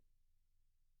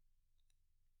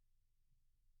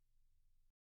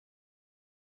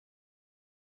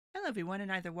Hello, everyone, and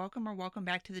either welcome or welcome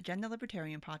back to the Jen the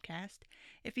Libertarian podcast.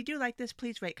 If you do like this,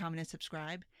 please rate, comment, and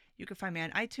subscribe. You can find me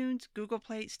on iTunes, Google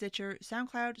Play, Stitcher,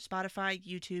 SoundCloud, Spotify,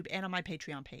 YouTube, and on my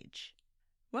Patreon page.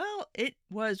 Well, it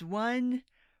was one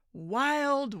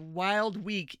wild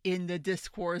week in the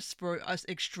discourse for us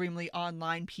extremely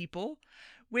online people,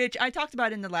 which I talked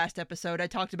about in the last episode. I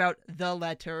talked about the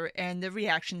letter and the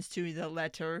reactions to the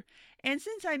letter. And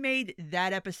since I made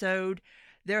that episode,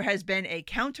 there has been a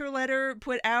counter letter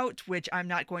put out, which I'm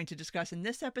not going to discuss in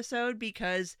this episode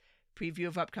because preview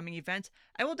of upcoming events.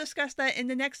 I will discuss that in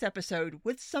the next episode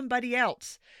with somebody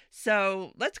else.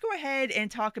 So let's go ahead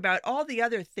and talk about all the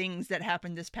other things that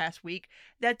happened this past week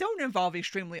that don't involve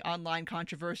extremely online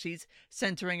controversies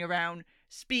centering around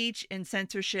speech and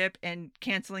censorship and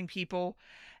canceling people.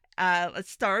 Let's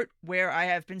start where I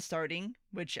have been starting,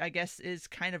 which I guess is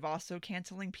kind of also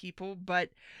canceling people, but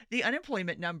the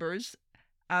unemployment numbers.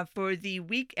 For the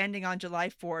week ending on July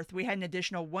 4th, we had an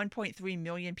additional 1.3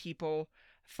 million people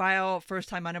file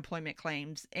first-time unemployment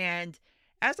claims. And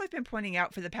as I've been pointing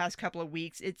out for the past couple of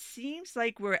weeks, it seems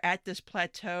like we're at this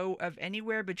plateau of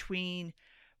anywhere between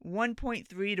 1.3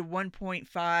 to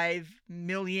 1.5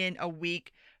 million a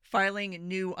week filing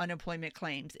new unemployment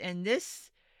claims. And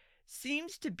this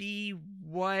seems to be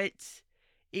what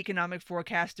economic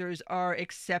forecasters are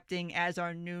accepting as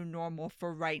our new normal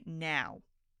for right now.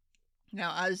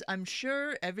 Now, as I'm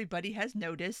sure everybody has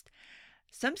noticed,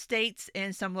 some states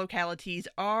and some localities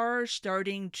are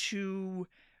starting to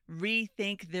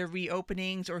rethink their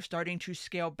reopenings or starting to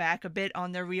scale back a bit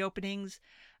on their reopenings.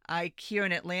 Here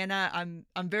in Atlanta, I'm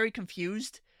very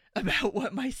confused about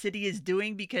what my city is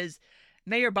doing because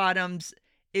Mayor Bottoms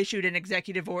issued an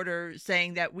executive order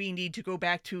saying that we need to go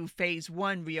back to phase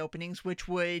one reopenings, which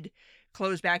would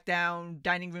close back down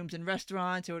dining rooms and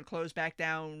restaurants. It would close back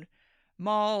down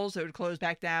malls. It would close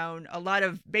back down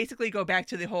basically go back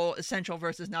to the whole essential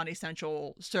versus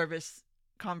non-essential service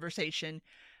conversation.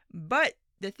 But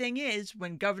the thing is,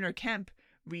 when Governor Kemp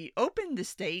reopened the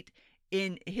state,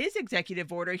 in his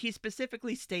executive order, he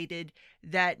specifically stated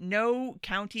that no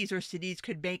counties or cities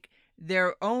could make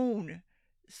their own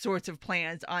sorts of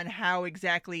plans on how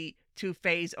exactly to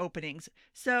phase openings.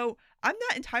 So I'm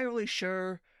not entirely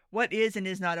sure what is and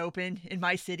is not open in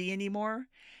my city anymore.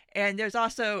 And there's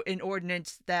also an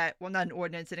ordinance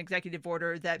an executive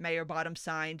order that Mayor Bottoms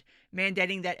signed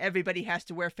mandating that everybody has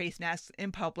to wear face masks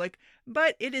in public,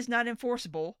 but it is not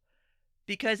enforceable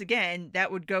because, again,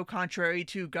 that would go contrary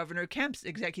to Governor Kemp's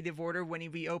executive order when he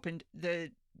reopened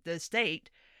the state.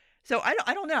 So I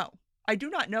don't know. I do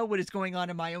not know what is going on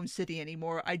in my own city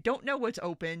anymore. I don't know what's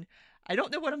open. I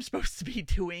don't know what I'm supposed to be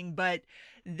doing, but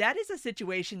that is a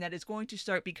situation that is going to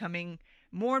start becoming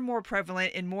more and more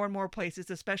prevalent in more and more places,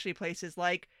 especially places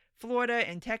like Florida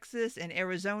and Texas and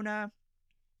Arizona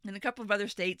and a couple of other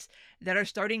states that are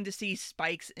starting to see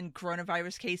spikes in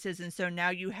coronavirus cases. And so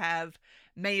now you have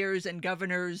mayors and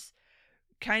governors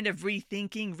kind of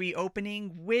rethinking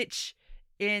reopening, which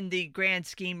in the grand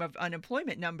scheme of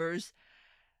unemployment numbers,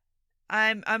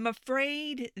 I'm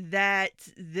afraid that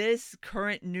this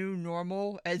current new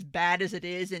normal, as bad as it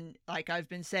is, and like I've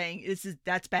been saying,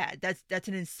 that's bad. That's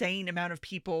an insane amount of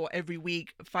people every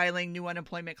week filing new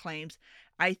unemployment claims.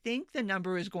 I think the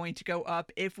number is going to go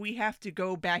up if we have to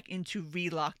go back into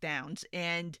re-lockdowns.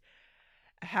 And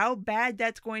how bad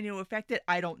that's going to affect it,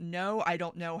 I don't know. I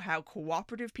don't know how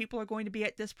cooperative people are going to be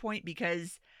at this point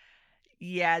because,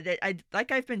 yeah,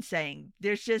 like I've been saying,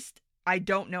 I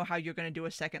don't know how you're going to do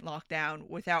a second lockdown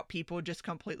without people just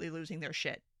completely losing their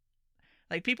shit.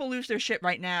 Like, people lose their shit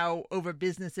right now over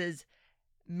businesses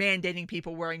mandating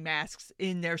people wearing masks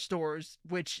in their stores,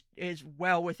 which is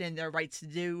well within their rights to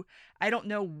do. I don't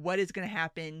know what is going to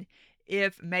happen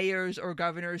if mayors or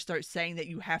governors start saying that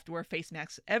you have to wear face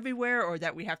masks everywhere, or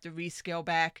that we have to rescale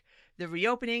back the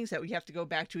reopenings, that we have to go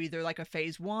back to either like a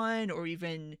phase one or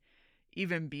even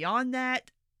beyond that.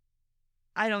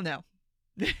 I don't know.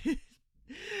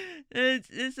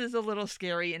 This is a little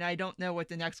scary, and I don't know what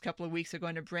the next couple of weeks are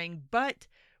going to bring. But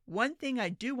one thing I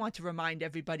do want to remind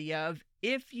everybody of,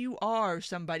 if you are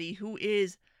somebody who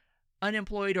is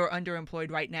unemployed or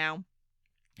underemployed right now,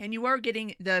 and you are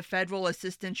getting the federal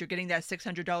assistance, you're getting that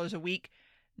 $600 a week,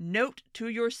 note to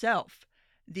yourself,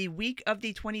 the week of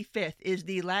the 25th is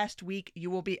the last week you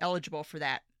will be eligible for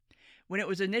that. When it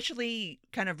was initially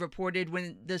kind of reported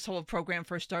when this whole program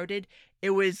first started,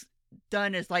 it was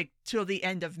done as like till the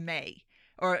end of May,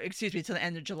 or excuse me, till the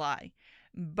end of July.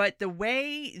 But the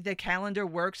way the calendar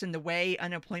works and the way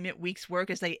unemployment weeks work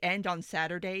is they end on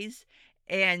Saturdays.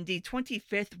 And the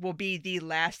 25th will be the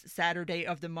last Saturday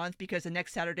of the month because the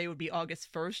next Saturday would be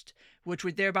August 1st, which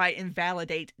would thereby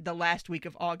invalidate the last week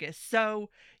of August. So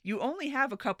you only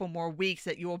have a couple more weeks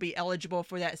that you will be eligible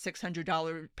for that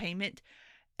 $600 payment.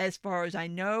 As far as I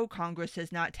know, Congress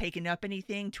has not taken up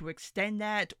anything to extend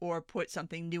that or put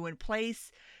something new in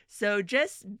place. So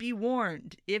just be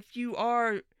warned. If you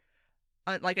are,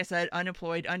 like I said,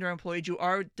 unemployed, underemployed, you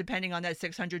are depending on that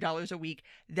 $600 a week,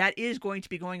 that is going to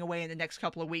be going away in the next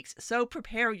couple of weeks. So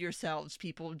prepare yourselves,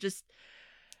 people. Just,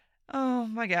 oh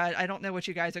my God, I don't know what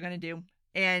you guys are going to do.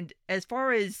 And as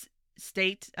far as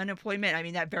state unemployment, I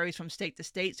mean, that varies from state to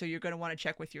state. So you're going to want to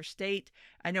check with your state.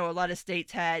 I know a lot of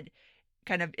states had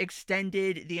kind of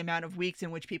extended the amount of weeks in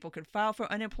which people could file for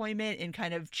unemployment and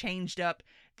kind of changed up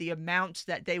the amounts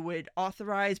that they would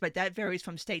authorize, but that varies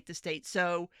from state to state.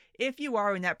 So if you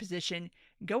are in that position,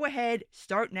 go ahead,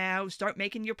 start now, start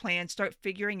making your plans, start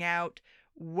figuring out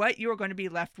what you're going to be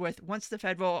left with once the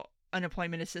federal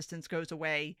unemployment assistance goes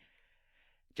away.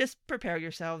 Just prepare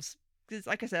yourselves. Because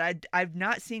like I said, I've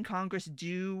not seen Congress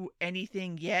do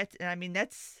anything yet. And I mean,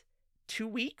 that's 2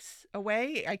 weeks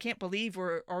away. I can't believe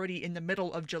we're already in the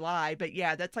middle of July, but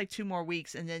yeah, that's like 2 more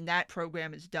weeks and then that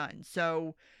program is done.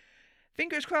 So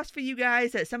fingers crossed for you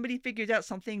guys that somebody figures out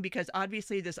something, because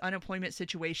obviously this unemployment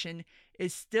situation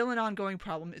is still an ongoing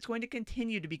problem. It's going to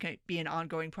continue to be an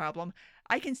ongoing problem.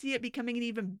 I can see it becoming an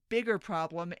even bigger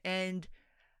problem. And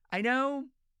I know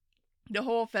the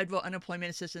whole federal unemployment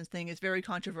assistance thing is very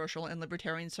controversial in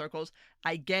libertarian circles.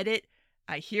 I get it.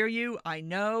 I hear you. I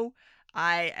know.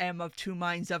 I am of two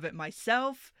minds of it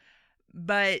myself,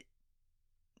 but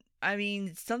I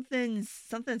mean, something's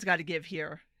got to give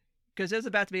here, because there's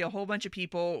about to be a whole bunch of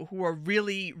people who are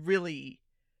really, really,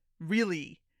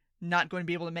 really not going to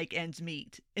be able to make ends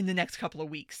meet in the next couple of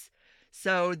weeks.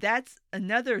 So that's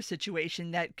another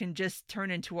situation that can just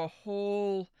turn into a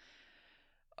whole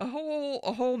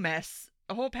mess,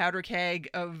 a whole powder keg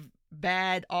of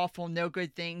bad, awful, no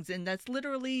good things. And that's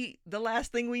literally the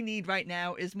last thing we need right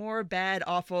now, is more bad,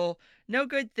 awful, no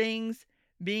good things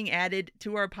being added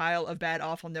to our pile of bad,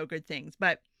 awful, no good things.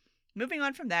 But moving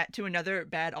on from that to another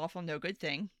bad, awful, no good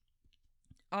thing.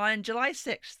 On July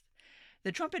 6th,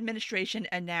 the Trump administration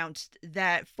announced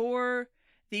that for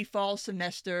the fall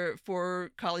semester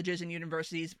for colleges and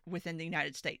universities within the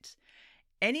United States,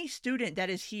 any student that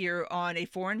is here on a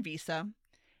foreign visa,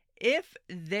 if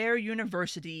their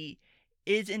university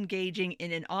is engaging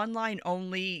in an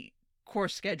online-only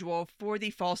course schedule for the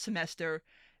fall semester,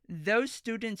 those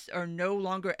students are no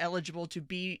longer eligible to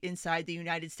be inside the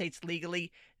United States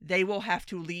legally. They will have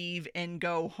to leave and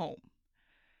go home.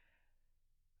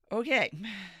 Okay.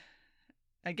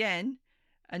 Again,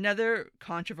 another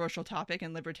controversial topic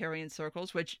in libertarian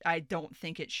circles, which I don't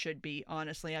think it should be,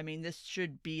 honestly. I mean, this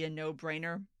should be a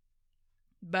no-brainer.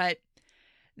 But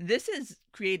this has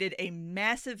created a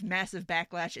massive, massive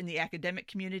backlash in the academic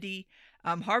community.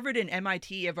 Harvard and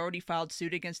MIT have already filed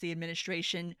suit against the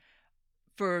administration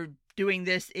for doing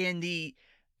this in the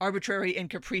arbitrary and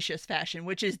capricious fashion,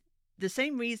 which is the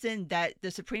same reason that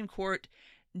the Supreme Court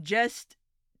just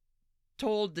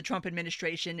told the Trump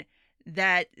administration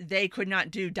that they could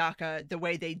not do DACA the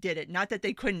way they did it. Not that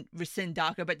they couldn't rescind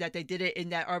DACA, but that they did it in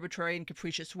that arbitrary and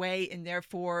capricious way, and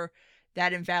therefore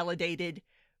that invalidated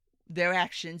their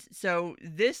actions. So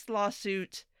this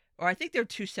lawsuit, or I think they're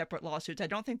two separate lawsuits, I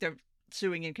don't think they're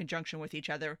suing in conjunction with each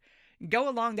other, go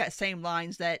along that same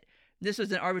lines, that this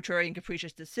was an arbitrary and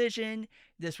capricious decision.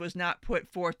 This was not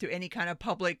put forth through any kind of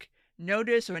public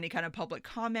notice or any kind of public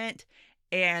comment.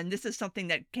 And this is something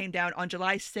that came down on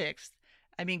July 6th.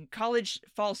 I mean, college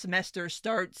fall semester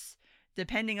starts,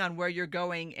 depending on where you're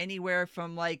going, anywhere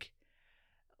from like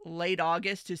late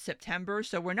August to September.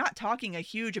 So we're not talking a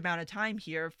huge amount of time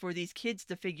here for these kids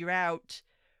to figure out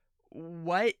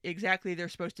what exactly they're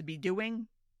supposed to be doing.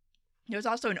 There's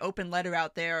also an open letter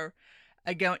out there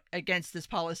against this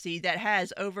policy that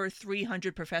has over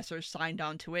 300 professors signed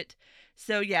on to it.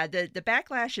 So yeah, the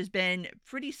backlash has been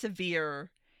pretty severe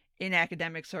in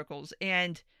academic circles.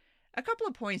 And a couple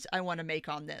of points I want to make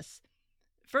on this.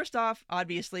 First off,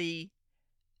 obviously,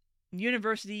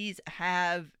 universities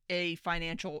have a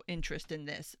financial interest in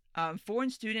this. Foreign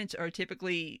students are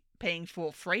typically paying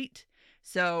full freight.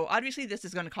 So obviously this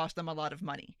is going to cost them a lot of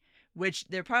money, which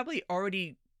they're probably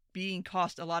already being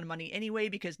cost a lot of money anyway,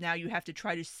 because now you have to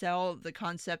try to sell the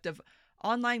concept of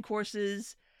online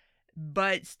courses,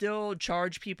 but still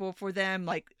charge people for them.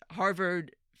 Like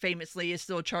Harvard famously is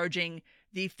still charging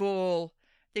the full,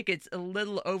 I think it's a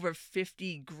little over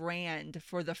 $50,000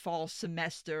 for the fall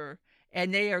semester.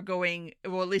 And they are going,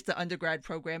 well, at least the undergrad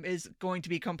program is going to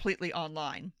be completely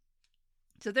online.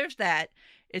 So there's that.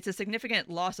 It's a significant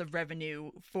loss of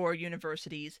revenue for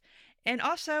universities. And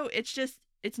also, it's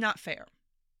not fair.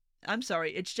 I'm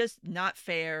sorry, it's just not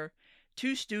fair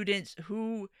to students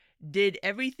who did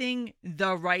everything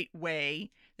the right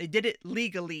way. They did it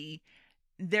legally.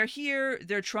 They're here,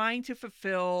 they're trying to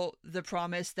fulfill the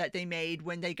promise that they made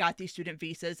when they got these student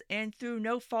visas, and through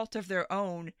no fault of their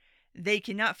own, they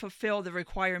cannot fulfill the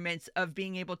requirements of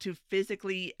being able to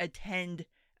physically attend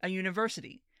a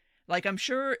university. Like, I'm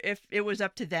sure if it was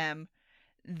up to them,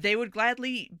 they would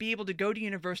gladly be able to go to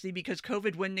university because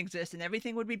COVID wouldn't exist and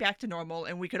everything would be back to normal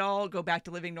and we could all go back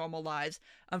to living normal lives.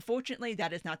 Unfortunately,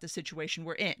 that is not the situation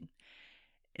we're in.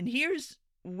 And here's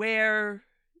where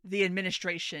the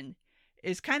administration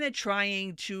is kind of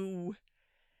trying to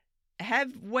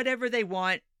have whatever they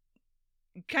want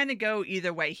kind of go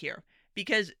either way here.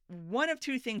 Because one of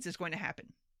two things is going to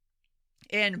happen.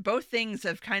 And both things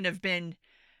have kind of been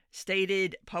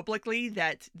stated publicly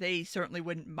that they certainly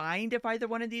wouldn't mind if either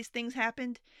one of these things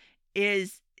happened.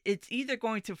 It's either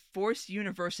going to force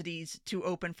universities to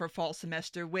open for fall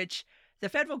semester, which the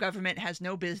federal government has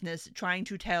no business trying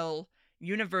to tell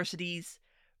universities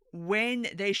when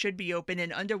they should be open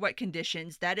and under what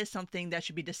conditions. That is something that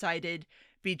should be decided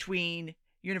between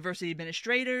university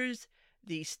administrators,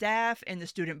 the staff, and the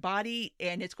student body,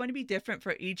 and it's going to be different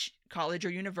for each college or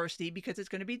university because it's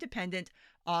going to be dependent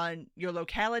on your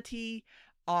locality,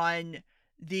 on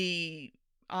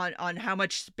how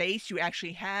much space you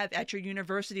actually have at your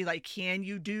university. Like, can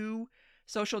you do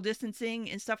social distancing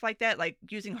and stuff like that? Like,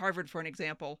 using Harvard for an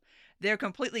example, they're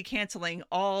completely canceling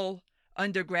all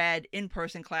undergrad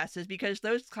in-person classes because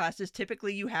those classes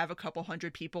typically you have a couple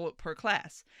hundred people per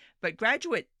class. But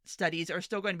graduate studies are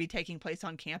still going to be taking place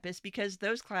on campus because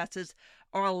those classes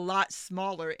are a lot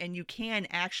smaller and you can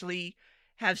actually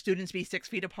have students be 6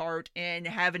 feet apart and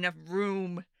have enough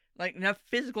room, like enough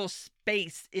physical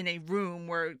space in a room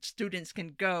where students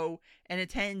can go and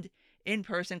attend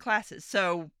in-person classes.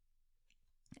 So,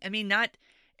 I mean, not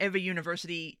every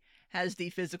university has the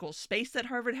physical space that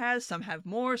Harvard has. Some have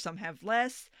more, some have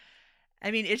less.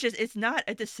 I mean, it's not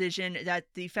a decision that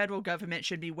the federal government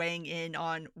should be weighing in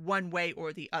on one way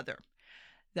or the other.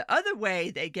 The other way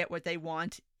they get what they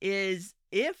want is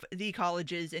if the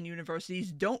colleges and universities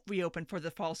don't reopen for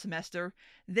the fall semester,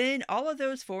 then all of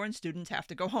those foreign students have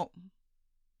to go home,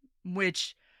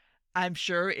 which I'm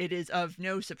sure it is of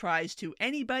no surprise to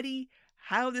anybody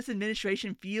how this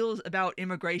administration feels about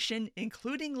immigration,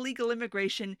 including legal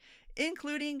immigration,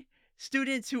 including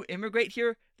students who immigrate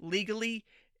here legally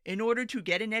in order to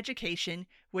get an education,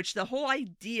 which the whole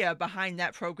idea behind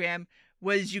that program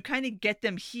was you kind of get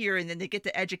them here and then they get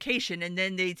the education and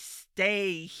then they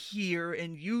stay here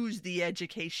and use the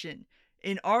education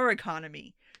in our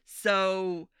economy.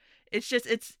 So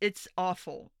it's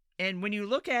awful. And when you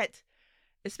look at,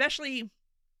 especially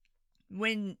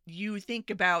when you think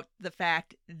about the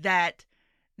fact that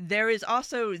there is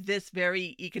also this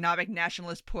very economic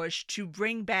nationalist push to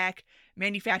bring back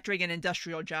manufacturing and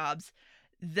industrial jobs,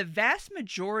 the vast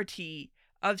majority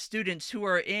of students who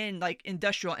are in like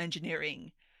industrial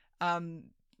engineering,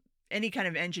 any kind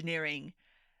of engineering,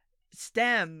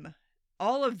 STEM,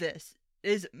 all of this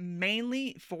is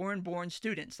mainly foreign-born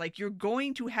students. Like, you're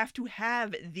going to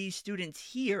have these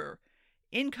students here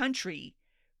in country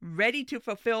ready to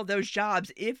fulfill those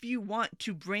jobs if you want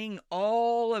to bring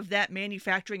all of that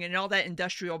manufacturing and all that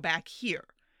industrial back here.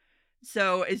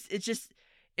 So it's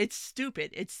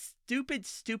stupid. It's stupid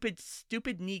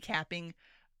kneecapping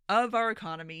of our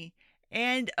economy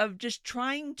and of just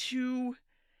trying to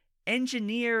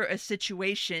engineer a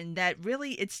situation that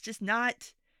really it's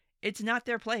not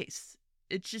their place.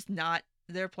 It's just not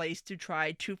their place to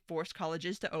try to force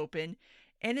colleges to open.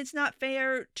 And it's not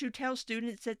fair to tell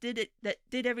students that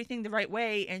did everything the right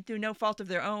way and through no fault of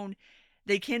their own,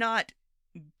 they cannot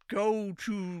go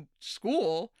to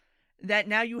school, that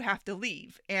now you have to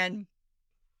leave. And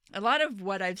a lot of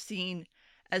what I've seen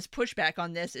as pushback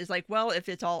on this is like, well, if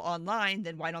it's all online,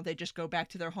 then why don't they just go back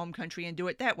to their home country and do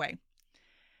it that way?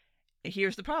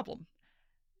 Here's the problem.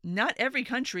 Not every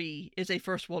country is a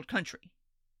first world country.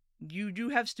 You do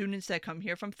have students that come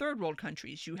here from third world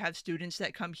countries. You have students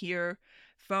that come here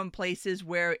from places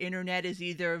where internet is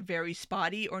either very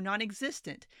spotty or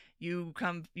non-existent. You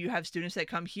have students that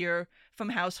come here from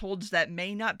households that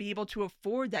may not be able to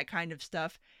afford that kind of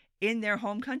stuff in their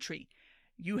home country.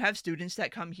 You have students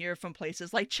that come here from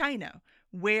places like China,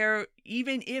 where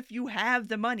even if you have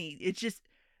the money, it's just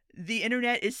the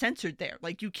internet is censored there.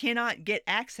 Like, you cannot get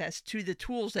access to the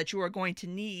tools that you are going to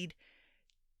need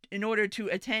in order to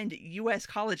attend U.S.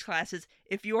 college classes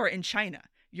if you are in China.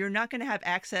 You're not going to have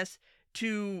access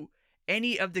to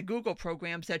any of the Google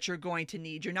programs that you're going to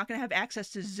need. You're not going to have access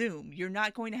to Zoom. You're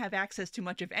not going to have access to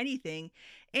much of anything.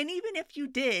 And even if you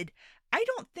did, I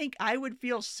don't think I would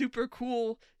feel super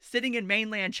cool sitting in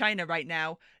mainland China right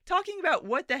now talking about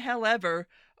what the hell ever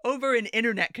over an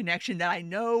internet connection that I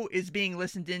know is being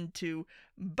listened into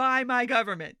by my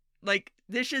government. Like,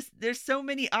 there's so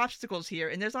many obstacles here.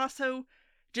 And there's also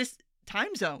just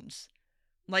time zones.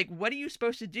 Like, what are you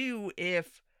supposed to do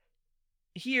if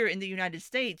here in the United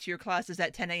States, your class is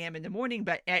at 10 a.m. in the morning,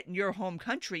 but at your home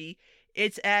country,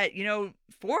 it's at,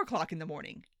 4 o'clock in the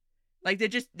morning. Like,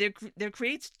 there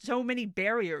creates so many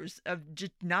barriers of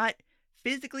just not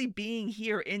physically being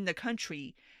here in the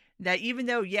country that even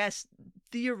though, yes,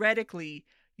 theoretically,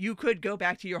 you could go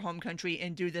back to your home country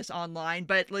and do this online,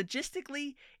 but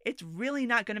logistically, it's really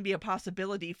not going to be a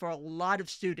possibility for a lot of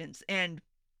students. And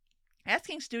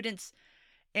asking students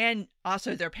and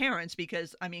also their parents,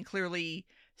 because, I mean, clearly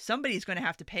somebody's going to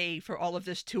have to pay for all of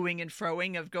this toing and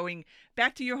froing of going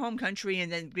back to your home country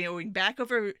and then going back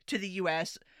over to the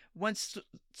U.S. once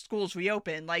schools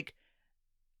reopen. Like,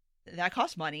 that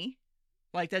costs money.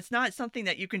 Like, that's not something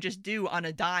that you can just do on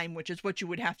a dime, which is what you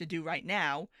would have to do right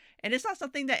now. And it's not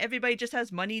something that everybody just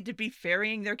has money to be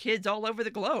ferrying their kids all over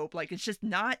the globe. Like, it's just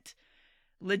not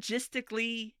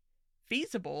logistically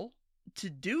feasible to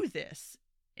do this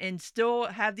and still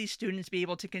have these students be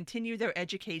able to continue their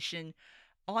education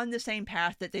on the same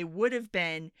path that they would have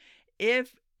been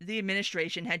if the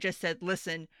administration had just said,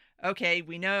 listen, okay,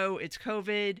 we know it's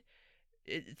COVID,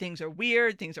 things are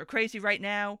weird, things are crazy right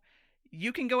now.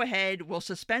 You can go ahead, we'll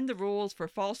suspend the rules for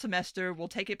fall semester, we'll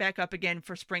take it back up again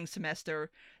for spring semester,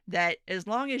 that as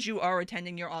long as you are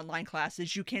attending your online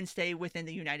classes, you can stay within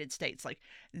the United States. Like,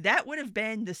 that would have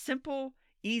been the simple,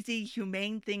 easy,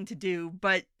 humane thing to do,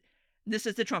 but this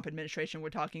is the Trump administration we're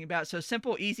talking about. So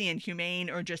simple, easy, and humane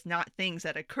are just not things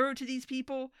that occur to these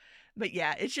people. But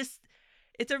yeah, it's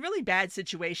a really bad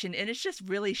situation, and it's just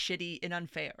really shitty and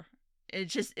unfair.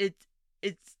 It's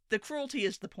the cruelty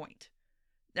is the point.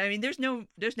 I mean, there's no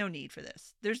need for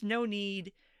this. There's no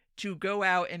need to go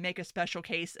out and make a special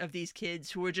case of these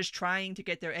kids who are just trying to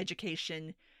get their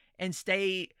education and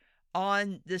stay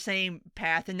on the same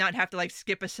path and not have to, like,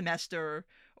 skip a semester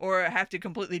or have to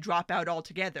completely drop out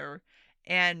altogether.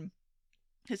 And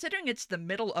considering it's the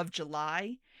middle of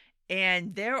July,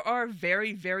 and there are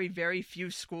very, very, very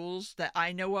few schools that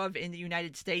I know of in the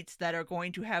United States that are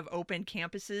going to have open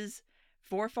campuses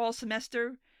for fall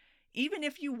semester, even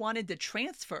if you wanted to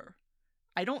transfer,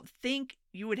 I don't think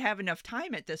you would have enough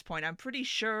time at this point. I'm pretty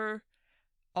sure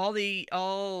all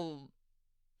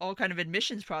kind of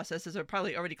admissions processes are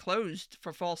probably already closed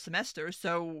for fall semester.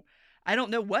 So I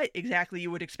don't know what exactly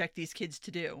you would expect these kids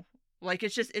to do. Like,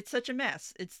 it's such a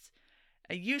mess. It's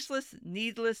a useless,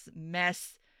 needless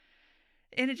mess.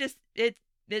 And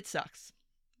it sucks.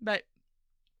 But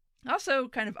also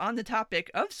kind of on the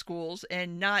topic of schools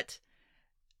and not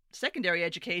secondary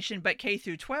education, but K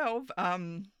through 12,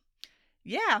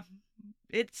 yeah,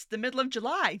 it's the middle of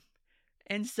July.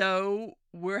 And so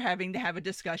we're having to have a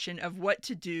discussion of what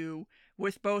to do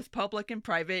with both public and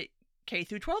private K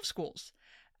through 12 schools.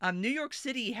 New York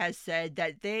City has said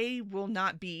that they will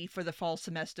not be, for the fall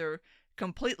semester,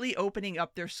 completely opening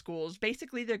up their schools.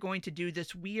 Basically, they're going to do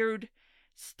this weird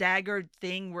staggered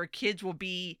thing where kids will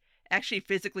be actually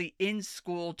physically in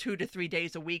school 2 to 3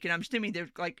 days a week. And I'm assuming they're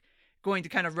like going to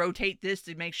kind of rotate this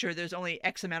to make sure there's only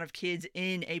X amount of kids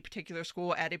in a particular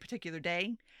school at a particular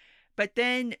day. But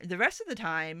then the rest of the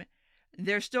time,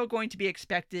 they're still going to be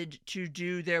expected to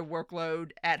do their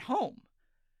workload at home.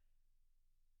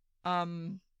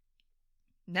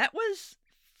 That was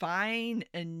fine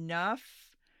enough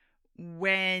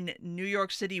when New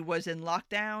York City was in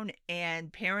lockdown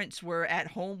and parents were at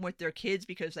home with their kids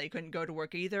because they couldn't go to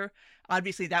work either.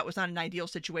 Obviously, that was not an ideal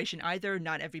situation either.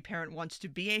 Not every parent wants to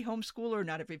be a homeschooler.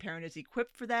 Not every parent is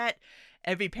equipped for that.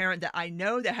 Every parent that I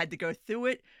know that had to go through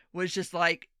it was just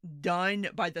like done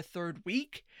by the third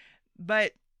week.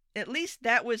 But at least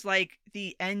that was like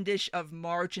the endish of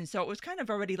March. And so it was kind of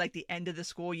already like the end of the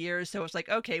school year. So it's like,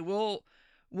 okay, we'll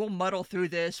muddle through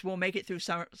this. We'll make it through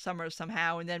summer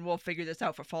somehow, and then we'll figure this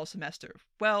out for fall semester.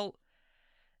 Well,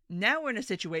 now we're in a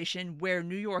situation where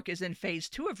New York is in phase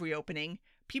 2 of reopening.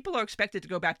 People are expected to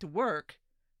go back to work.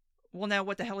 Well, now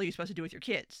what the hell are you supposed to do with your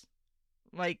kids?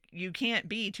 Like, you can't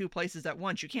be 2 places at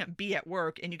once. You can't be at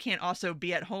work, and you can't also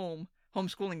be at home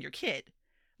homeschooling your kid.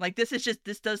 Like, this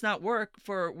does not work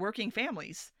for working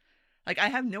families. Like, I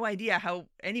have no idea how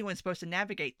anyone's supposed to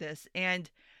navigate this, and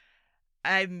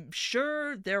I'm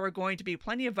sure there are going to be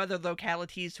plenty of other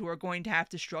localities who are going to have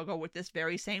to struggle with this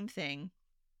very same thing.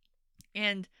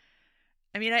 And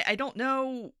I mean, I don't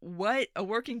know what a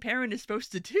working parent is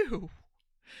supposed to do.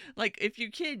 Like, if your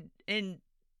kid, and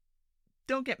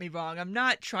don't get me wrong, I'm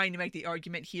not trying to make the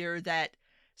argument here that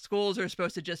schools are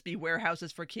supposed to just be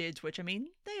warehouses for kids, which, I mean,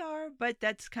 they are, but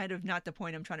that's kind of not the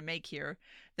point I'm trying to make here.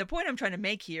 The point I'm trying to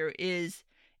make here is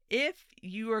if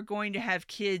you are going to have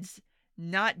kids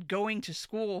not going to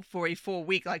school for a full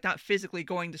week, like not physically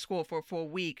going to school for a full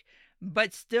week,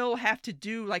 but still have to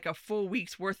do like a full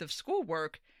week's worth of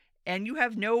schoolwork, and you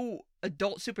have no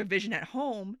adult supervision at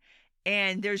home,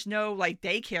 and there's no like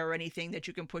daycare or anything that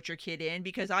you can put your kid in,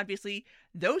 because obviously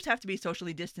those have to be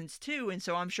socially distanced too, and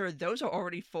so I'm sure those are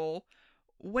already full.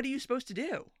 What are you supposed to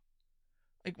do?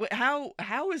 Like,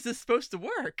 how is this supposed to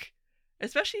work?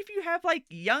 Especially if you have like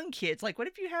young kids. Like, what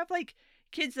if you have like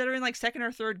kids that are in like second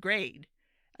or third grade?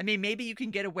 I mean, maybe you can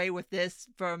get away with this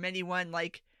from anyone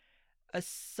like a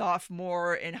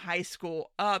sophomore in high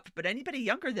school up, but anybody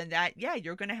younger than that, yeah,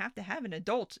 you're going to have an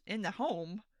adult in the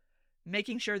home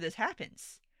making sure this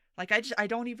happens. Like, I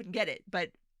don't even get it,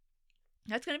 but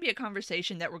that's going to be a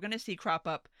conversation that we're going to see crop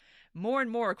up more and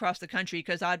more across the country,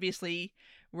 because obviously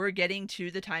we're getting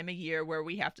to the time of year where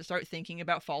we have to start thinking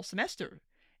about fall semester,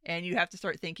 and you have to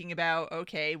start thinking about,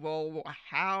 okay, well,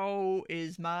 how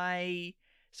is my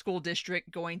school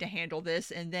district going to handle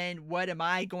this, and then what am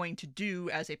I going to do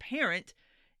as a parent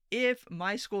if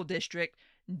my school district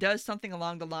does something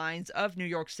along the lines of New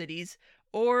York City's,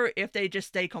 or if they just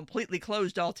stay completely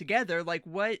closed altogether. Like,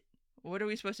 what are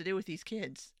we supposed to do with these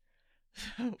kids?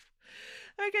 So,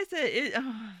 like I said,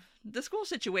 the school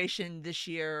situation this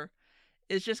year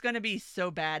is just going to be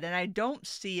so bad, and I don't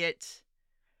see it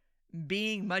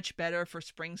being much better for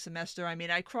spring semester. I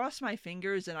mean, I cross my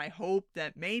fingers and I hope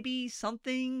that maybe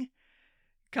something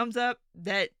comes up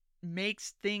that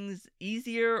makes things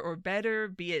easier or better,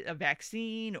 be it a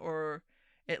vaccine or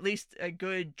at least a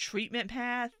good treatment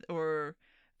path, or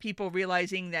people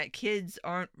realizing that kids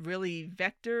aren't really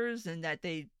vectors and that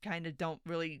they kind of don't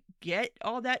really get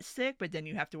all that sick, but then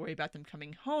you have to worry about them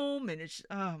coming home, and it's,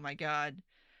 oh my God.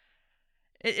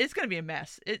 It's going to be a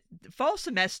mess. Fall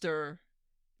semester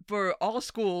for all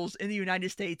schools in the United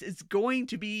States is going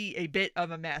to be a bit of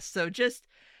a mess. So just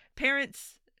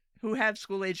parents who have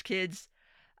school-age kids,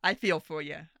 I feel for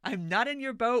you. I'm not in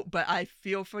your boat, but I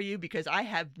feel for you, because I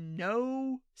have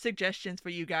no suggestions for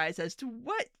you guys as to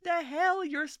what the hell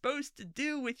you're supposed to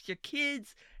do with your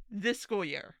kids this school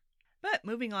year. But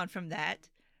moving on from that,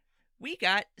 we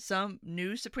got some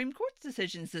new Supreme Court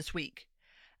decisions this week.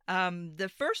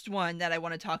 The first one that I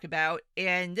want to talk about,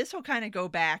 and this will kind of go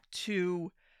back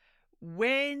to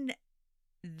when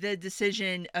the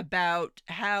decision about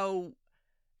how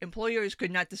employers could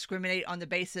not discriminate on the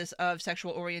basis of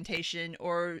sexual orientation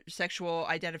or sexual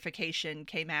identification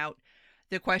came out,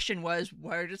 the question was,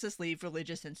 where does this leave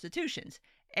religious institutions?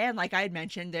 And like I had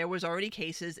mentioned, there was already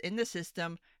cases in the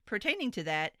system pertaining to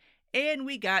that, and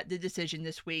we got the decision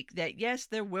this week that yes,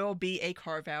 there will be a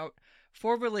carve-out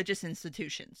for religious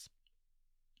institutions.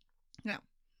 Now,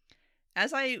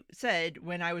 as I said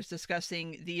when I was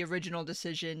discussing the original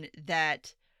decision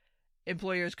that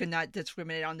employers could not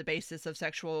discriminate on the basis of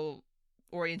sexual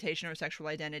orientation or sexual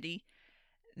identity,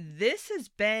 this has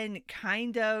been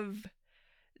kind of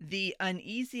the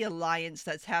uneasy alliance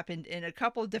that's happened in a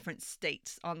couple of different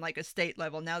states on like a state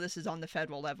level. Now this is on the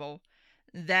federal level,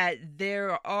 that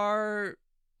there are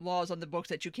laws on the books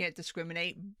that you can't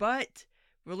discriminate, but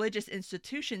religious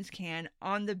institutions can,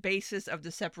 on the basis of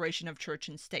the separation of church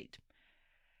and state.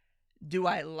 Do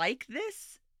I like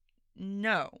this?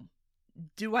 No.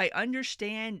 Do I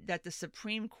understand that the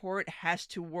Supreme Court has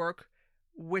to work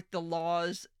with the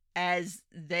laws as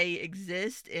they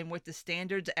exist and with the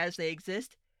standards as they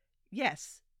exist?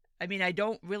 Yes. I mean, I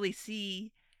don't really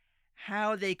see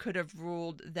how they could have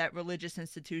ruled that religious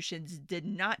institutions did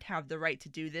not have the right to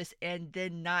do this and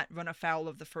did not run afoul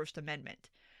of the First Amendment.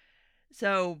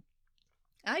 So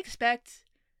I expect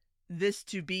this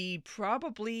to be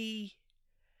probably,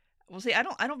 we'll see. I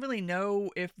don't really know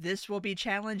if this will be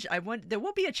challenged. There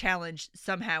will be a challenge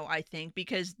somehow, I think,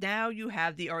 because now you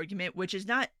have the argument, which is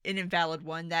not an invalid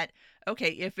one, that okay,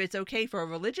 if it's okay for a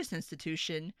religious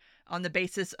institution on the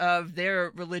basis of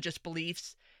their religious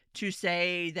beliefs to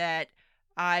say that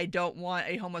I don't want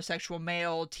a homosexual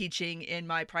male teaching in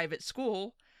my private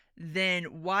school, then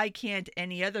why can't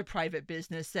any other private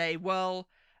business say, well,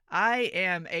 I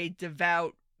am a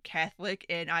devout Catholic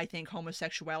and I think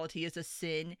homosexuality is a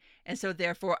sin, and so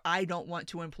therefore I don't want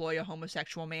to employ a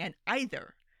homosexual man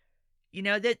either. You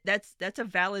know, that's a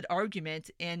valid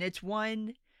argument, and it's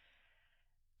one,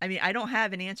 I mean, I don't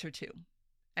have an answer to.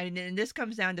 I mean, and this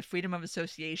comes down to freedom of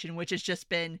association, which has just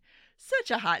been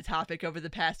such a hot topic over the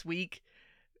past week.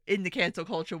 in the cancel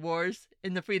culture wars,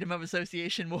 in the freedom of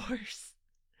association wars.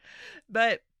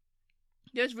 But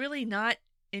there's really not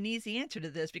an easy answer to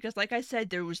this because, like I said,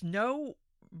 there was no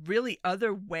really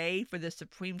other way for the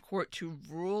Supreme Court to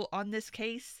rule on this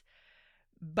case.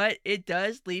 But it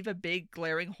does leave a big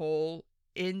glaring hole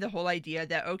in the whole idea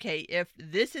that, okay, if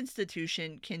this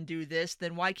institution can do this,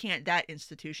 then why can't that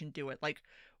institution do it? Like,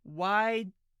 why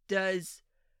does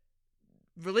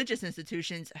religious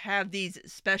institutions have these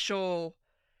special,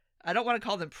 I don't want to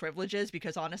call them privileges,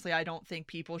 because honestly, I don't think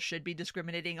people should be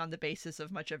discriminating on the basis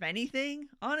of much of anything,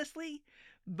 honestly,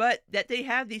 but that they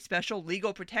have these special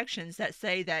legal protections that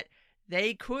say that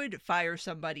they could fire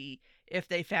somebody if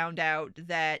they found out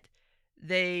that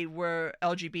they were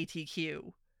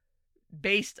LGBTQ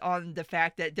based on the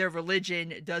fact that their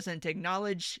religion doesn't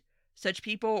acknowledge such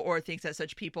people or thinks that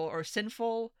such people are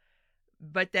sinful,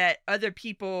 but that other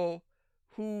people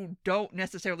who don't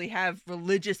necessarily have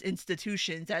religious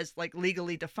institutions as like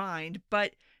legally defined,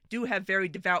 but do have very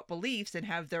devout beliefs and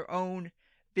have their own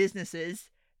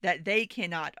businesses, that they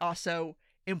cannot also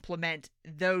implement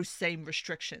those same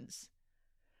restrictions.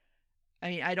 I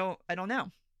mean, I don't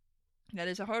know. That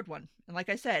is a hard one. And like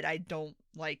I said, I don't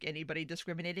like anybody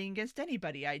discriminating against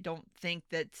anybody. I don't think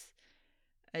that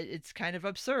it's kind of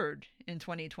absurd in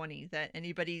 2020 that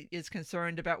anybody is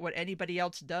concerned about what anybody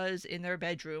else does in their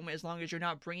bedroom as long as you're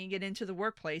not bringing it into the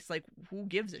workplace. Like, who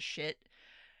gives a shit?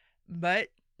 But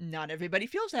not everybody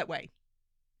feels that way.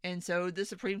 And so the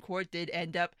Supreme Court did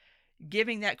end up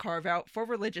giving that carve out for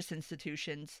religious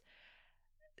institutions.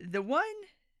 The one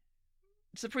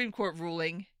Supreme Court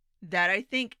ruling that I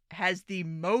think has the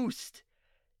most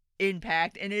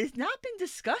impact, and it has not been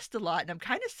discussed a lot, and I'm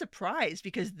kind of surprised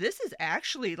because this is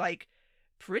actually like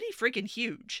pretty freaking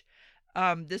huge.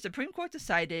 The Supreme Court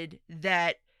decided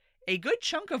that a good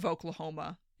chunk of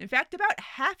Oklahoma, in fact about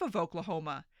half of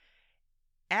Oklahoma,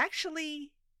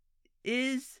 actually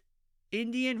is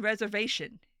Indian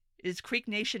reservation, is Creek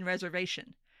Nation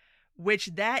reservation, which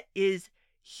that is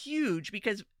huge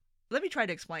because, let me try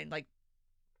to explain, like,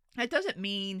 that doesn't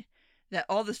mean that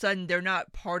all of a sudden they're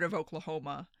not part of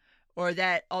Oklahoma, or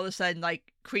that all of a sudden,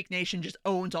 like, Creek Nation just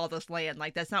owns all this land.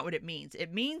 Like, that's not what it means.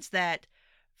 It means that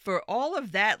for all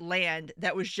of that land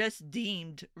that was just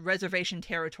deemed reservation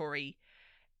territory,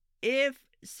 if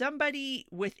somebody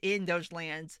within those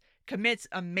lands commits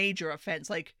a major offense,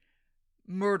 like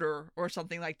murder or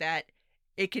something like that,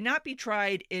 it cannot be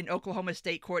tried in Oklahoma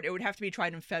State Court. It would have to be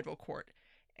tried in federal court.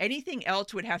 Anything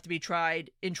else would have to be tried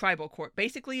in tribal court.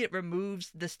 Basically, it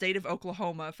removes the state of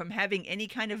Oklahoma from having any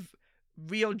kind of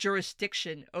real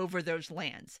jurisdiction over those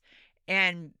lands.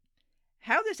 And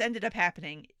how this ended up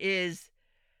happening is,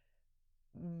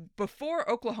 before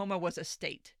Oklahoma was a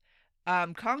state,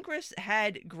 Congress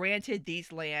had granted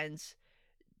these lands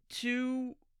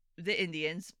to the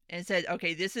Indians and said,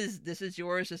 okay, this is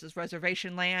yours, this is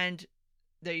reservation land,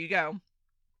 there you go.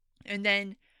 And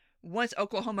then once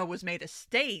Oklahoma was made a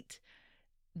state,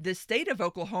 the state of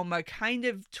Oklahoma kind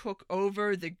of took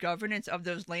over the governance of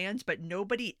those lands, but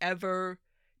nobody ever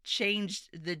changed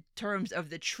the terms of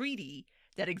the treaty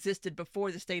that existed before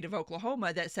the state of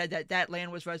Oklahoma that said that that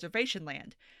land was reservation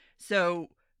land. So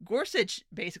Gorsuch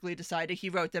basically decided, he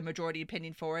wrote the majority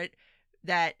opinion for it,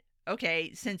 that,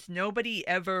 okay, since nobody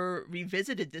ever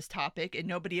revisited this topic and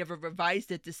nobody ever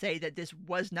revised it to say that this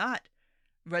was not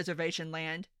reservation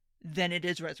land, then it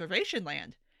is reservation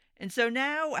land. And so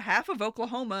now half of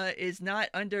Oklahoma is not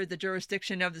under the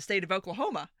jurisdiction of the state of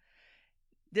Oklahoma.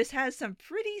 This has some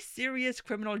pretty serious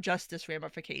criminal justice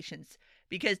ramifications,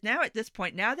 because now at this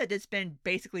point, now that it's been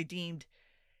basically deemed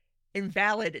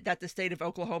invalid that the state of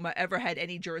Oklahoma ever had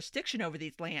any jurisdiction over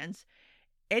these lands,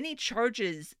 any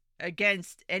charges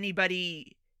against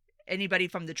anybody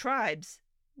from the tribes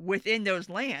within those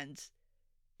lands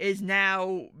is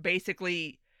now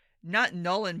basically not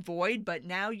null and void, but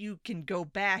now you can go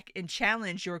back and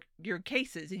challenge your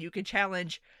cases, and you can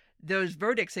challenge those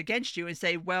verdicts against you and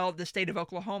say, well, the state of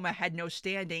Oklahoma had no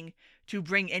standing to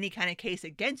bring any kind of case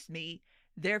against me,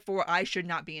 therefore I should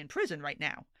not be in prison right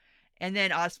now. And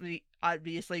then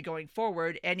obviously going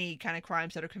forward, any kind of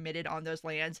crimes that are committed on those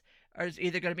lands are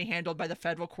either going to be handled by the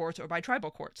federal courts or by tribal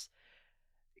courts.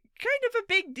 Kind of a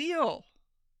big deal.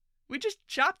 We just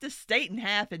chopped the state in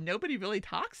half and nobody really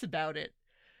talks about it.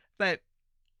 But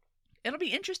it'll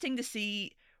be interesting to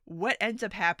see what ends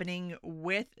up happening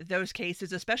with those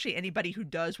cases, especially anybody who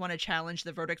does want to challenge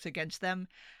the verdicts against them.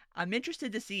 I'm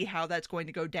interested to see how that's going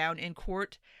to go down in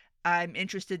court. I'm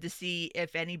interested to see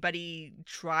if anybody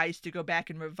tries to go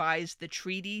back and revise the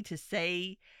treaty to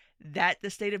say that the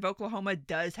state of Oklahoma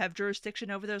does have jurisdiction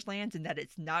over those lands and that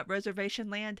it's not reservation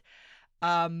land.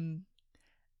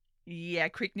 yeah,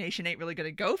 Creek Nation ain't really going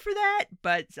to go for that,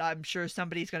 but I'm sure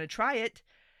somebody's going to try it.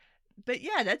 But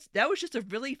yeah, that was just a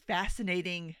really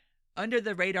fascinating under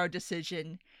the radar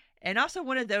decision, and also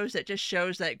one of those that just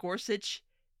shows that Gorsuch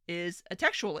is a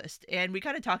textualist. And we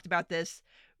kind of talked about this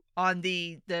on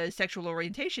the sexual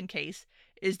orientation case,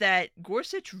 is that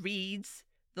Gorsuch reads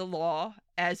the law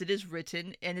as it is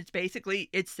written, and it's basically,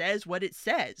 it says what it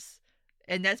says.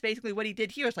 And that's basically what he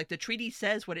did here. It's like the treaty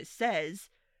says what it says.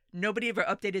 Nobody ever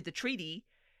updated the treaty.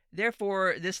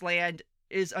 Therefore, this land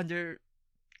is under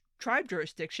tribe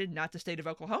jurisdiction, not the state of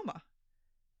Oklahoma.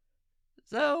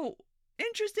 So,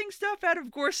 interesting stuff out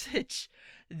of Gorsuch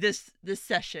this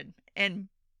session. And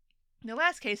the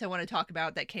last case I want to talk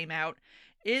about that came out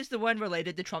is the one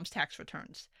related to Trump's tax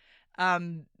returns.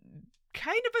 Kind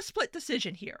of a split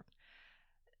decision here.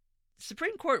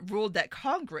 Supreme Court ruled that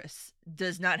Congress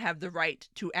does not have the right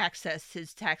to access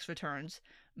his tax returns,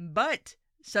 but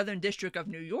Southern District of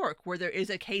New York, where there is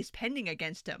a case pending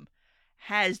against him,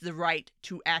 has the right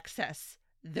to access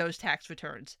those tax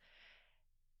returns.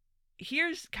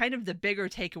 Here's kind of the bigger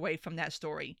takeaway from that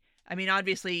story. I mean,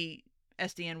 obviously,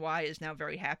 SDNY is now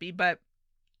very happy, but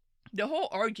the whole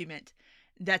argument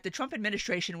that the Trump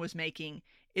administration was making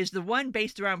is the one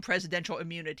based around presidential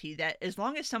immunity, that as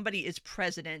long as somebody is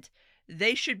president,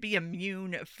 they should be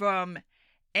immune from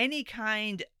any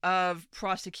kind of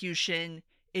prosecution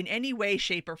in any way,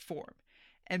 shape, or form.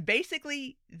 And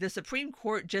basically, the Supreme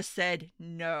Court just said,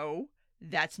 no,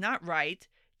 that's not right.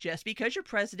 Just because you're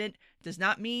president does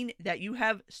not mean that you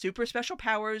have super special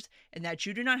powers and that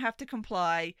you do not have to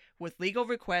comply with legal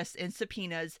requests and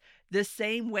subpoenas the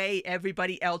same way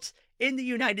everybody else in the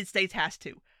United States has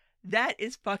to. That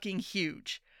is fucking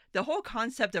huge. The whole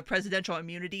concept of presidential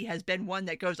immunity has been one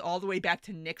that goes all the way back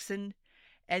to Nixon.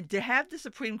 And to have the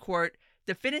Supreme Court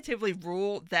definitively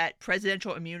rule that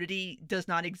presidential immunity does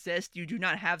not exist, you do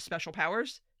not have special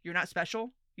powers, you're not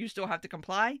special, you still have to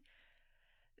comply,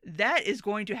 that is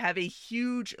going to have a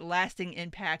huge lasting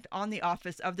impact on the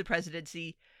office of the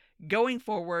presidency going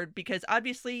forward, because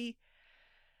obviously,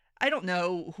 I don't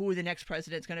know who the next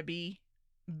president's going to be,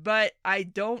 but I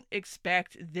don't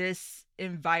expect this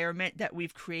environment that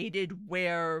we've created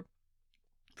where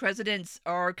presidents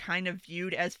are kind of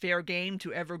viewed as fair game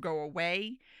to ever go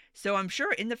away. So I'm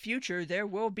sure in the future there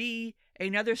will be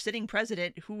another sitting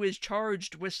president who is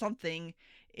charged with something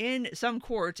in some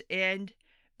court, and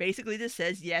basically this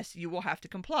says, yes, you will have to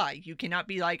comply. You cannot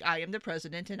be like, I am the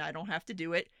president and I don't have to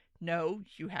do it. No,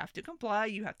 you have to comply.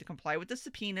 You have to comply with the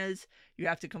subpoenas. You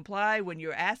have to comply when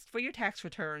you're asked for your tax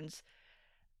returns.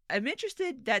 I'm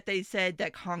interested that they said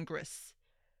that Congress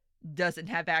doesn't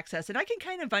have access, and I can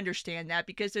kind of understand that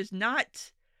because there's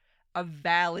not a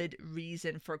valid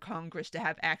reason for Congress to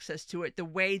have access to it the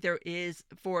way there is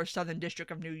for Southern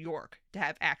District of New York to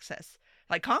have access.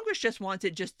 Like, Congress just wants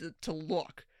it just to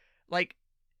look. Like,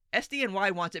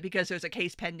 SDNY wants it because there's a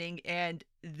case pending and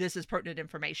this is pertinent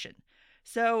information.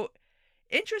 So,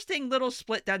 interesting little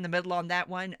split down the middle on that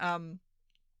one.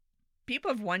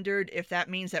 People have wondered if that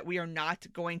means that we are not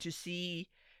going to see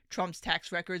Trump's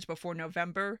tax records before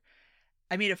November.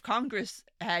 I mean, if Congress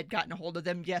had gotten a hold of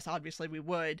them, yes, obviously we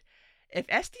would. If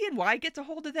SDNY gets a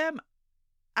hold of them,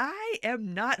 I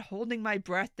am not holding my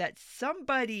breath that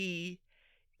somebody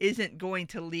isn't going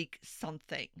to leak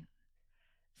something.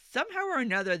 Somehow or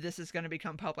another, this is going to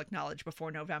become public knowledge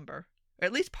before November, or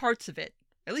at least parts of it,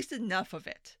 at least enough of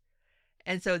it.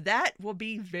 And so that will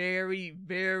be very,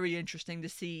 very interesting to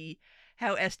see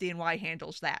how SDNY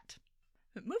handles that.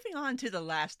 But moving on to the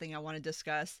last thing I want to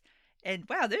discuss, and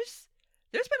wow, there's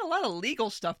been a lot of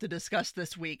legal stuff to discuss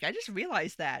this week. I just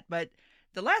realized that. But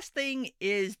the last thing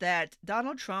is that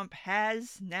Donald Trump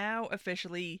has now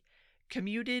officially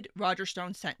commuted Roger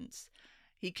Stone's sentence.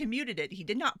 He commuted it. He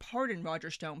did not pardon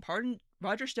Roger Stone.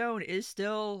 Roger Stone is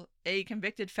still a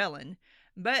convicted felon,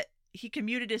 but he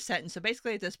commuted his sentence. So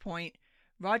basically at this point,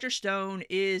 Roger Stone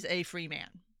is a free man.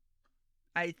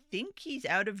 I think he's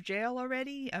out of jail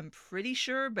already. I'm pretty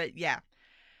sure, but yeah.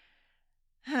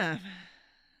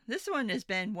 This one has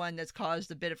been one that's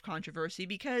caused a bit of controversy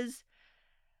because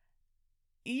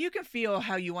you can feel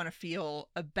how you want to feel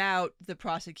about the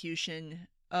prosecution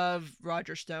of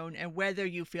Roger Stone and whether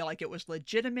you feel like it was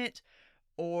legitimate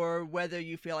or whether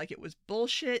you feel like it was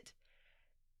bullshit.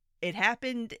 It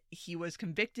happened. He was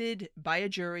convicted by a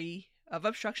jury of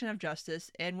obstruction of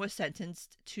justice and was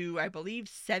sentenced to, I believe,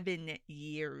 7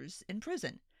 years in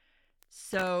prison.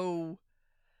 So,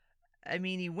 I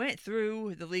mean, he went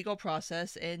through the legal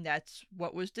process and that's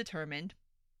what was determined.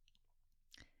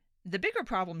 The bigger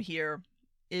problem here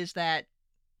is that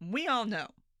we all know,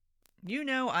 you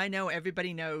know, I know,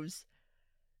 everybody knows,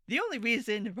 The only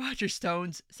reason Roger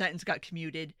Stone's sentence got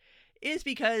commuted is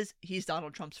because he's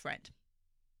Donald Trump's friend.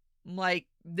 Like,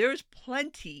 there's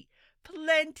plenty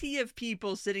of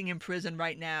people sitting in prison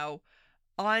right now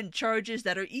on charges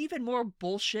that are even more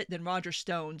bullshit than Roger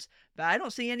Stone's, but I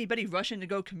don't see anybody rushing to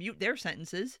go commute their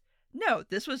sentences. No,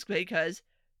 this was because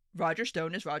Roger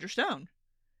Stone is Roger Stone.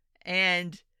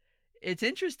 And it's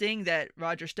interesting that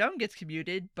Roger Stone gets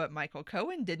commuted, but Michael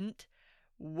Cohen didn't.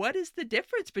 What is the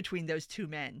difference between those two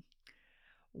men?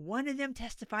 One of them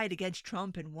testified against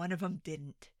Trump and one of them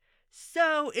didn't.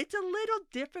 So it's a little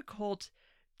difficult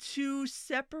to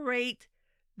separate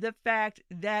the fact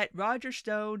that Roger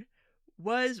Stone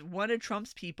was one of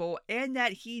Trump's people and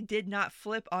that he did not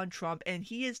flip on Trump, and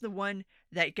he is the one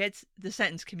that gets the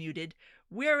sentence commuted,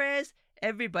 whereas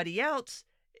everybody else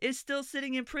is still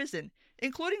sitting in prison,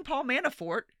 including Paul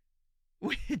Manafort,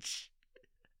 which...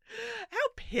 How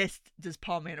pissed does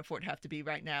Paul Manafort have to be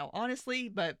right now, honestly?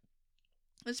 But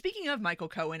speaking of Michael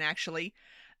Cohen, actually,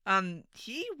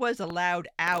 he was allowed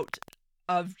out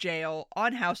of jail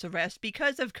on house arrest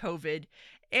because of COVID,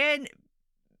 and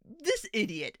this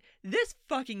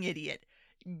fucking idiot,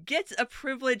 gets a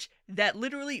privilege that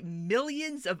literally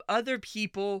millions of other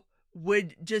people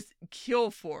would just kill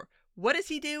for. What does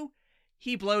he do?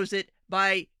 He blows it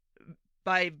by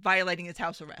violating his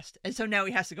house arrest, and so now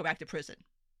he has to go back to prison.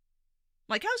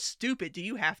 Like, how stupid do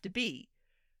you have to be?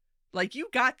 Like, you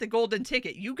got the golden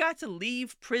ticket. You got to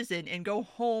leave prison and go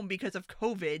home because of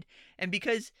COVID and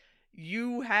because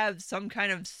you have some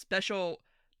kind of special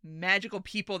magical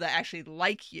people that actually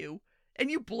like you,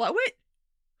 and you blow it?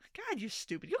 God, you're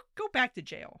stupid. You'll go back to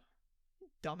jail.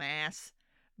 Dumbass.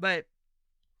 But,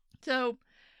 so,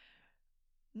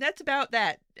 that's about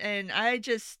that. And I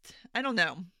don't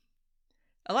know.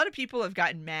 A lot of people have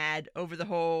gotten mad over the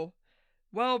whole,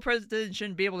 well, president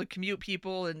shouldn't be able to commute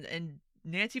people, and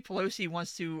Nancy Pelosi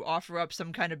wants to offer up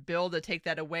some kind of bill to take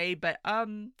that away, but,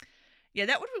 yeah,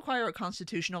 that would require a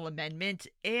constitutional amendment,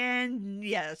 and,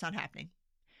 yeah, that's not happening.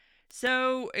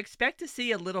 So, expect to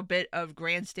see a little bit of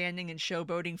grandstanding and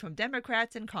showboating from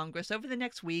Democrats in Congress over the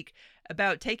next week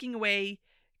about taking away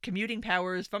commuting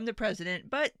powers from the president,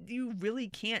 but you really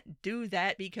can't do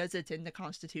that because it's in the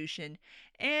Constitution,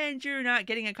 and you're not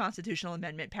getting a constitutional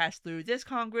amendment passed through this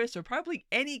Congress or probably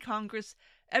any Congress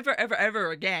ever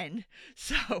again.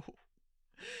 So,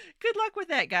 good luck with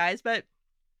that, guys. But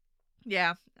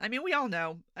yeah, I mean, we all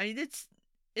know. I mean,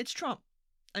 it's Trump.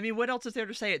 I mean, what else is there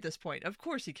to say at this point? Of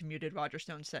course he commuted Roger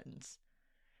Stone's sentence.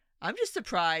 I'm just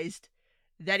surprised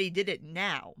that he did it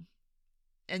now.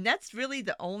 And that's really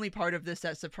the only part of this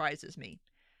that surprises me.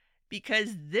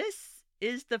 Because this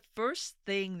is the first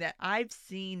thing that I've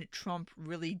seen Trump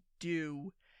really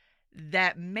do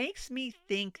that makes me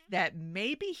think that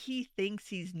maybe he thinks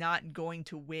he's not going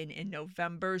to win in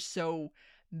November. So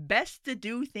best to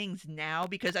do things now.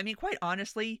 Because, I mean, quite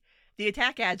honestly, the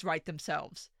attack ads write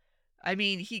themselves. I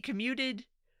mean, he commuted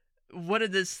one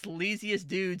of the sleaziest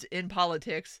dudes in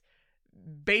politics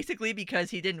basically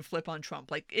because he didn't flip on Trump.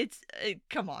 Like,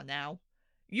 come on now.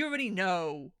 You already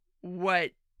know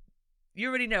what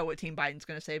Team Biden's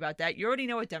going to say about that. You already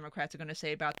know what Democrats are going to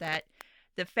say about that.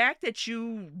 The fact that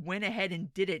you went ahead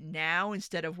and did it now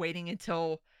instead of waiting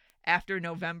until after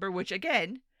November, which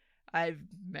again, I've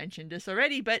mentioned this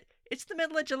already, but it's the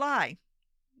middle of July.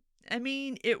 I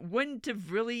mean, it wouldn't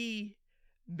have really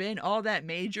been all that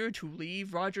major to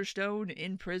leave Roger Stone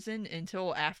in prison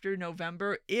until after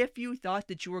November if you thought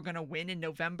that you were going to win in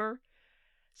November.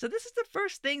 So this is the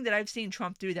first thing that I've seen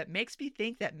Trump do that makes me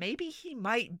think that maybe he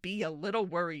might be a little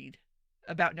worried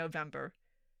about November,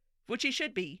 which he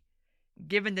should be,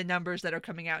 given the numbers that are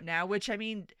coming out now, which, I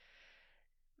mean,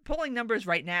 polling numbers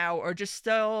right now are just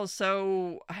still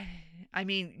so, I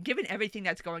mean, given everything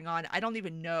that's going on, I don't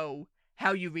even know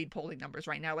how you read polling numbers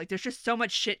right now. Like, there's just so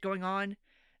much shit going on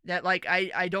that, like,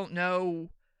 I don't know.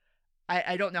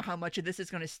 I don't know how much of this is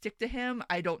going to stick to him.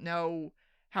 I don't know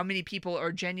how many people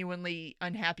are genuinely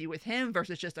unhappy with him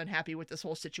versus just unhappy with this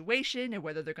whole situation, and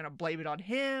whether they're going to blame it on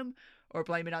him or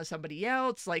blame it on somebody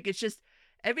else. Like, it's just,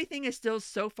 everything is still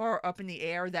so far up in the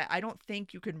air that I don't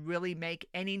think you can really make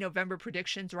any November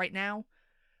predictions right now.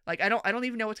 Like, I don't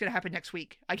even know what's going to happen next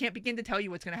week. I can't begin to tell you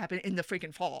what's going to happen in the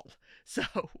freaking fall. So,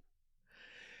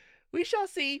 we shall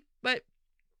see. But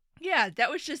yeah, that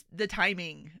was just the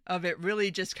timing of it really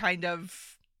just kind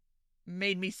of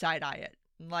made me side-eye it.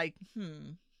 Like,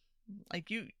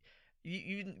 like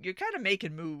you're kind of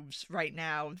making moves right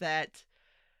now that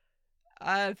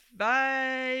if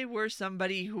I were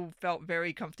somebody who felt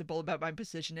very comfortable about my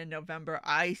position in November,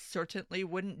 I certainly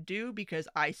wouldn't do, because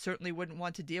I certainly wouldn't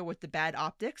want to deal with the bad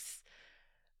optics.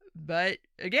 But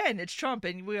again, it's Trump,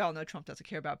 and we all know Trump doesn't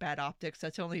care about bad optics.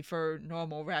 That's only for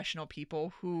normal, rational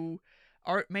people who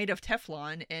aren't made of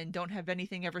Teflon and don't have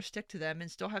anything ever stick to them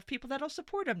and still have people that'll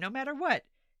support him no matter what,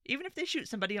 even if they shoot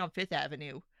somebody on Fifth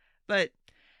Avenue. But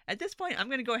at this point, I'm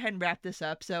going to go ahead and wrap this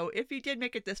up. So if you did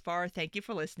make it this far, thank you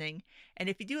for listening. And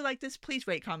if you do like this, please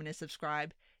rate, comment, and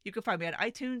subscribe. You can find me on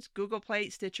iTunes, Google Play,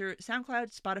 Stitcher,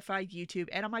 SoundCloud, Spotify, YouTube,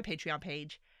 and on my Patreon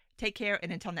page. Take care,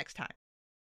 and until next time.